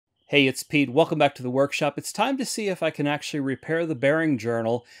Hey, it's Pete. Welcome back to the workshop. It's time to see if I can actually repair the bearing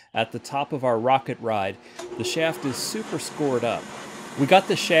journal at the top of our rocket ride. The shaft is super scored up. We got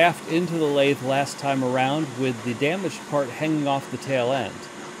the shaft into the lathe last time around with the damaged part hanging off the tail end.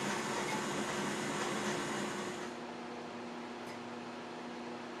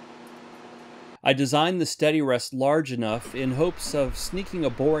 I designed the steady rest large enough in hopes of sneaking a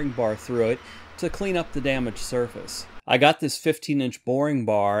boring bar through it to clean up the damaged surface. I got this 15-inch boring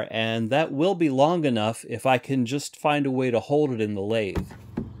bar, and that will be long enough if I can just find a way to hold it in the lathe.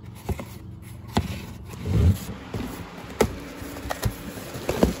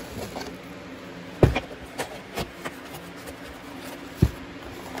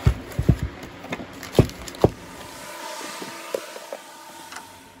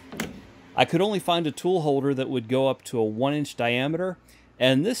 I could only find a tool holder that would go up to a 1-inch diameter,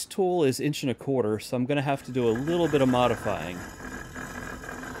 and this tool is 1.25 inches, so I'm going to have to do a little bit of modifying.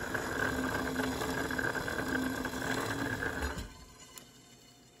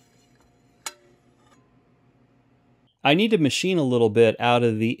 I need to machine a little bit out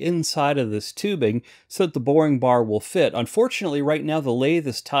of the inside of this tubing so that the boring bar will fit. Unfortunately, right now the lathe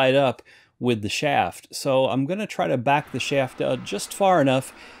is tied up with the shaft, so I'm going to try to back the shaft out just far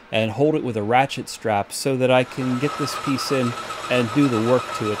enough and hold it with a ratchet strap so that I can get this piece in and do the work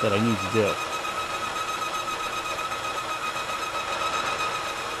to it that I need to do.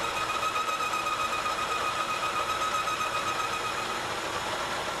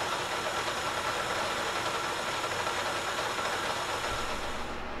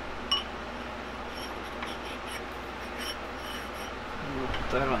 We'll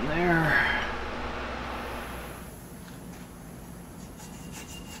put that on there.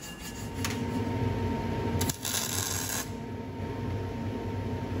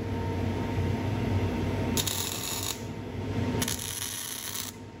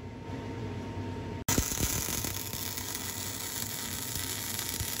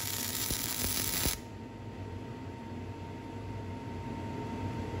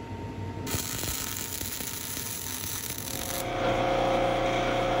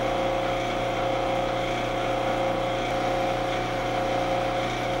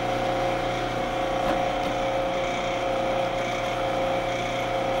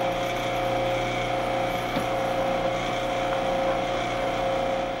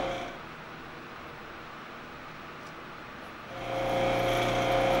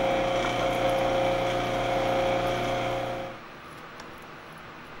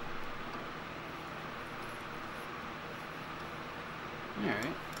 Alright,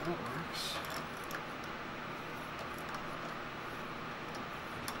 that works.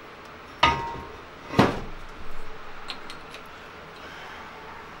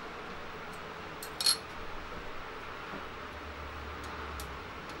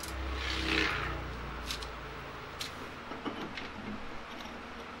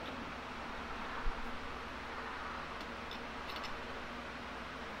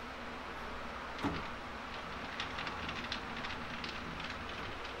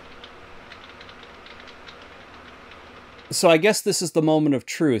 So I guess this is the moment of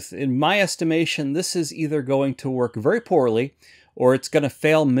truth. In my estimation, this is either going to work very poorly or it's going to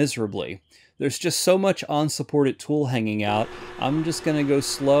fail miserably. There's just so much unsupported tool hanging out. I'm just going to go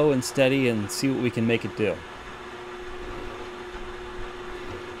slow and steady and see what we can make it do.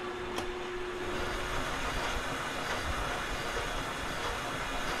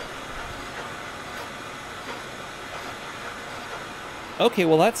 Okay,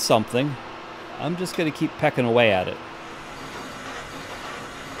 well that's something. I'm just going to keep pecking away at it.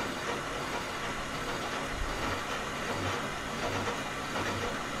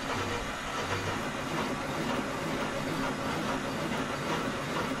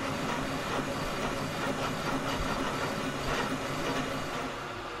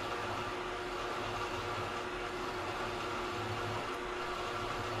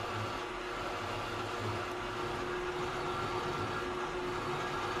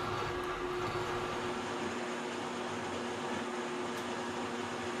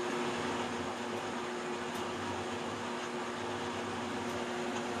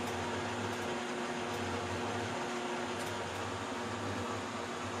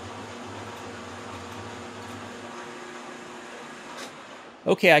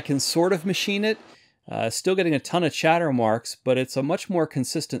 Okay, I can sort of machine it. Still getting a ton of chatter marks, but it's a much more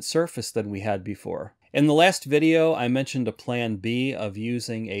consistent surface than we had before. In the last video, I mentioned a plan B of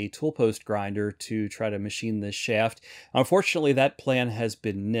using a tool post grinder to try to machine this shaft. Unfortunately, that plan has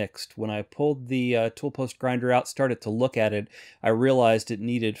been nixed. When I pulled the tool post grinder out, started to look at it, I realized it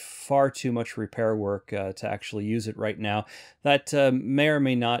needed far too much repair work to actually use it right now. That may or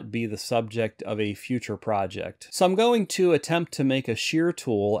may not be the subject of a future project. So I'm going to attempt to make a shear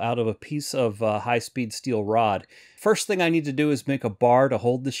tool out of a piece of high-speed steel rod. First thing I need to do is make a bar to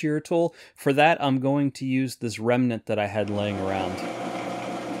hold the shear tool. For that, I'm going to use this remnant that I had laying around.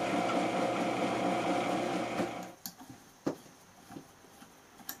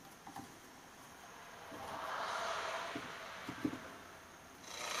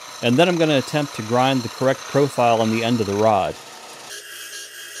 And then I'm going to attempt to grind the correct profile on the end of the rod.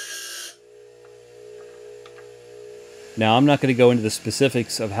 Now, I'm not going to go into the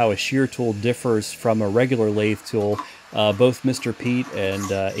specifics of how a shear tool differs from a regular lathe tool. Both Mr. Pete and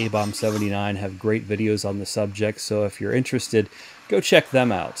ABOM79 have great videos on the subject, so if you're interested, go check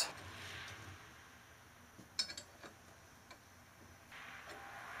them out.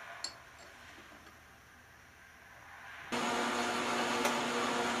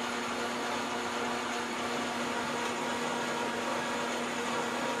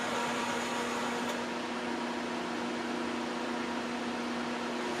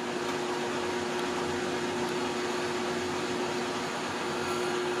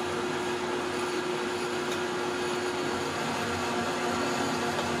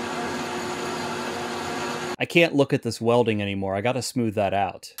 I can't look at this welding anymore. I gotta smooth that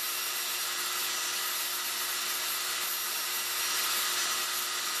out.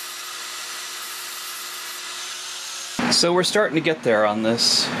 So we're starting to get there on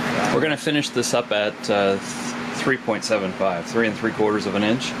this. We're gonna finish this up at 3.75, 3 3/4 of an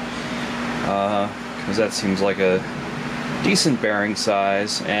inch. Because that seems like a decent bearing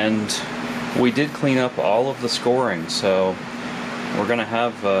size, and we did clean up all of the scoring, so we're going to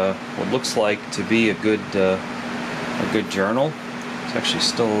have what looks like to be a good journal. It's actually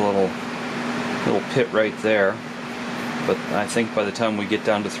still a little pit right there, but I think by the time we get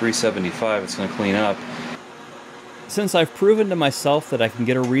down to 375, it's going to clean up. Since I've proven to myself that I can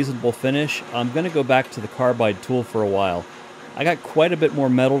get a reasonable finish, I'm going to go back to the carbide tool for a while. I got quite a bit more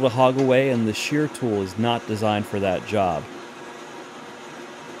metal to hog away, and the shear tool is not designed for that job.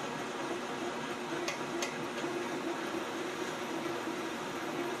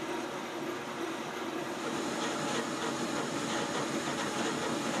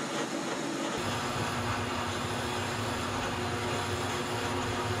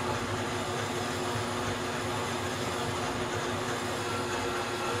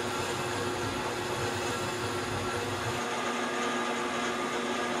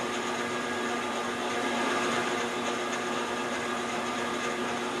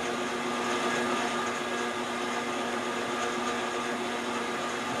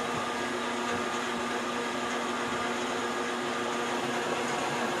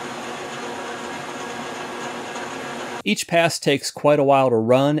 Each pass takes quite a while to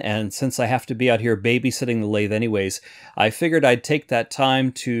run, and since I have to be out here babysitting the lathe anyways, I figured I'd take that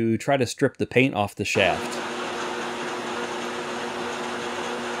time to try to strip the paint off the shaft.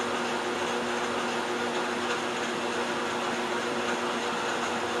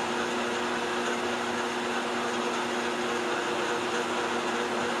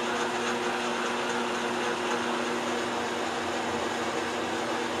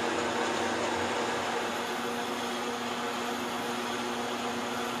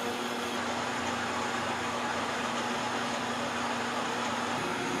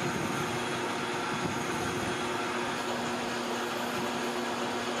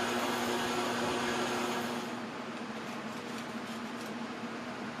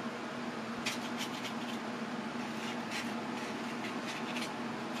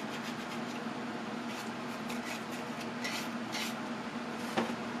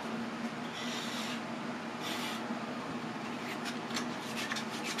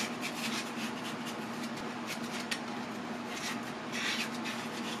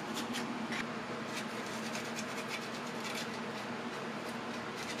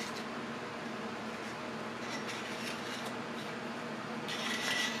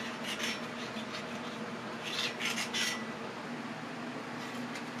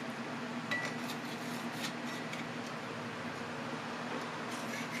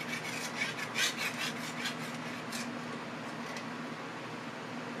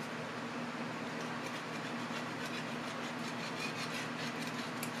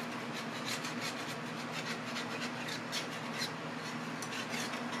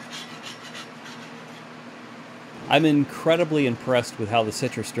 I'm incredibly impressed with how the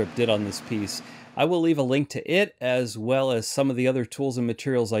citrus strip did on this piece. I will leave a link to it as well as some of the other tools and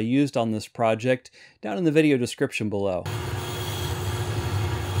materials I used on this project down in the video description below.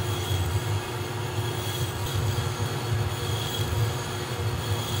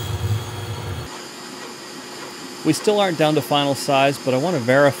 We still aren't down to final size, but I want to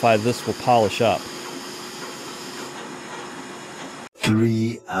verify this will polish up.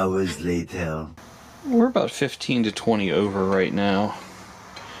 3 hours later. We're about 15 to 20 over right now.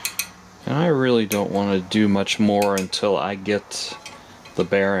 And I really don't want to do much more until I get the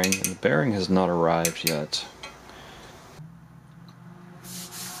bearing. And the bearing has not arrived yet.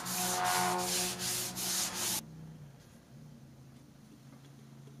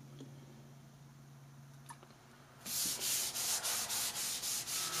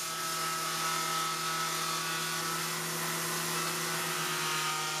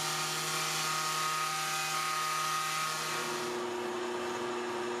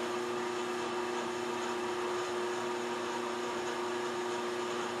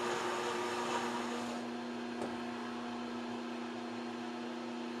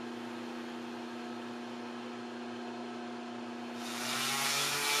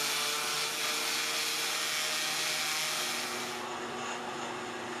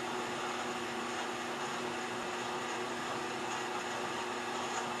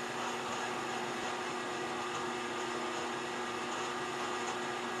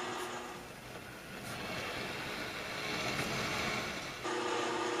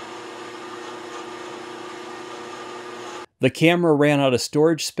 The camera ran out of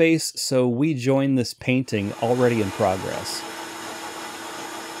storage space, so we joined this painting already in progress.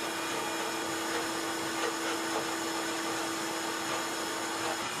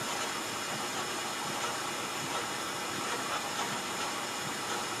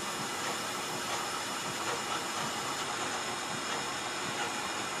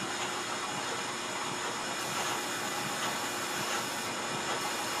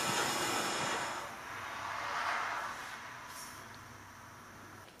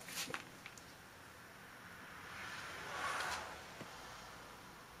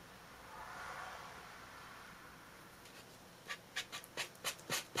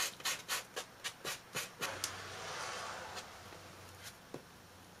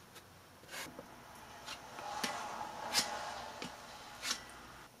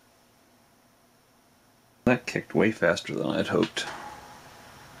 That kicked way faster than I'd hoped.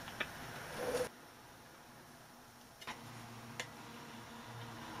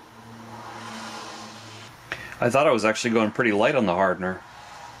 I thought I was actually going pretty light on the hardener.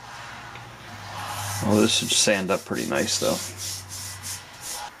 Well, this should sand up pretty nice though.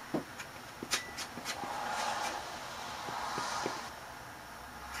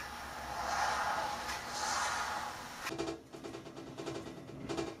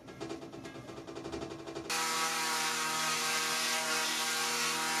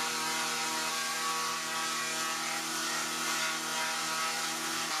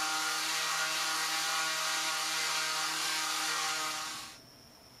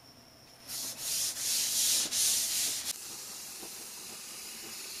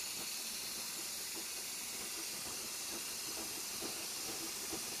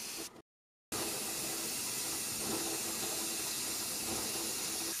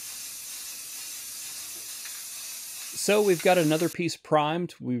 So we've got another piece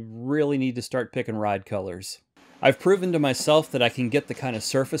primed. We really need to start picking ride colors. I've proven to myself that I can get the kind of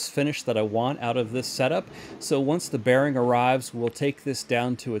surface finish that I want out of this setup, so once the bearing arrives, we'll take this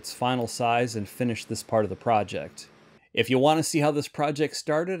down to its final size and finish this part of the project. If you want to see how this project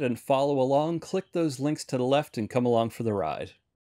started and follow along, click those links to the left and come along for the ride.